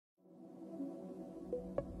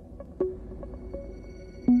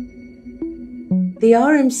The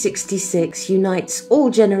RM66 unites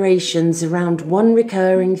all generations around one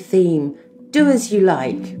recurring theme: do as you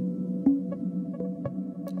like.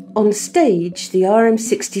 On stage, the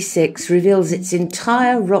RM66 reveals its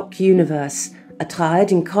entire rock universe,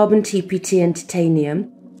 attired in Carbon TPT and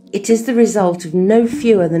titanium. It is the result of no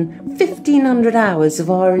fewer than 1,500 hours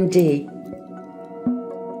of R&D.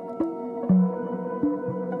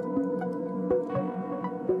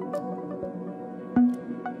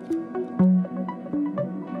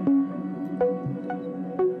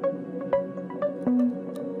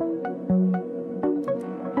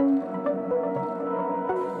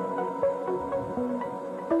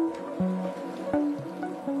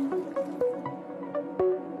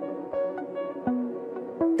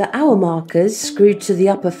 The hour markers screwed to the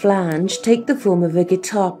upper flange take the form of a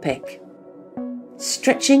guitar pick.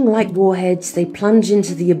 Stretching like warheads, they plunge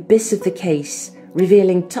into the abyss of the case,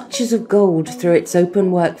 revealing touches of gold through its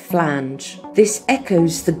openwork flange. This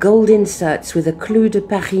echoes the gold inserts with a clou de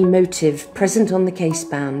Paris motif present on the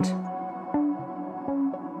caseband.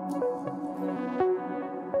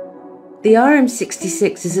 The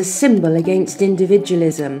RM66 is a symbol against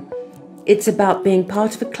individualism. It's about being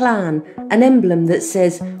part of a clan, an emblem that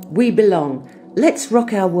says, "We belong, let's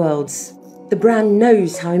rock our worlds." The brand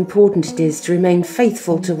knows how important it is to remain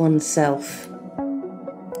faithful to oneself.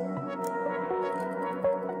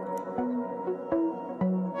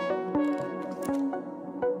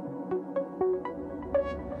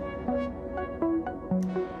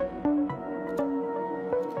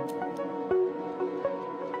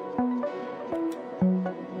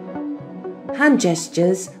 Hand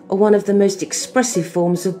gestures are one of the most expressive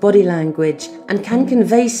forms of body language and can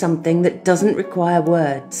convey something that doesn't require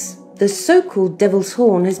words. The so-called devil's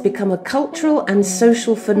horn has become a cultural and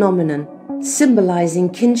social phenomenon, symbolizing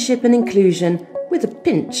kinship and inclusion with a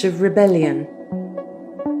pinch of rebellion.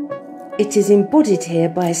 It is embodied here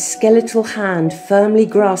by a skeletal hand firmly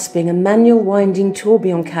grasping a manual winding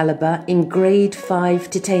tourbillon caliber in grade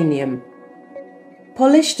 5 titanium.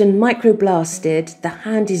 Polished and microblasted, the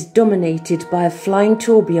hand is dominated by a flying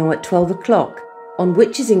tourbillon at 12 o'clock, on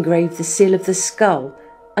which is engraved the seal of the skull,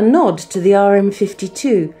 a nod to the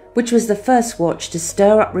RM52, which was the first watch to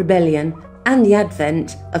stir up rebellion and the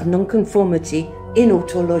advent of non-conformity in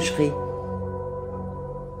Haute Horlogerie.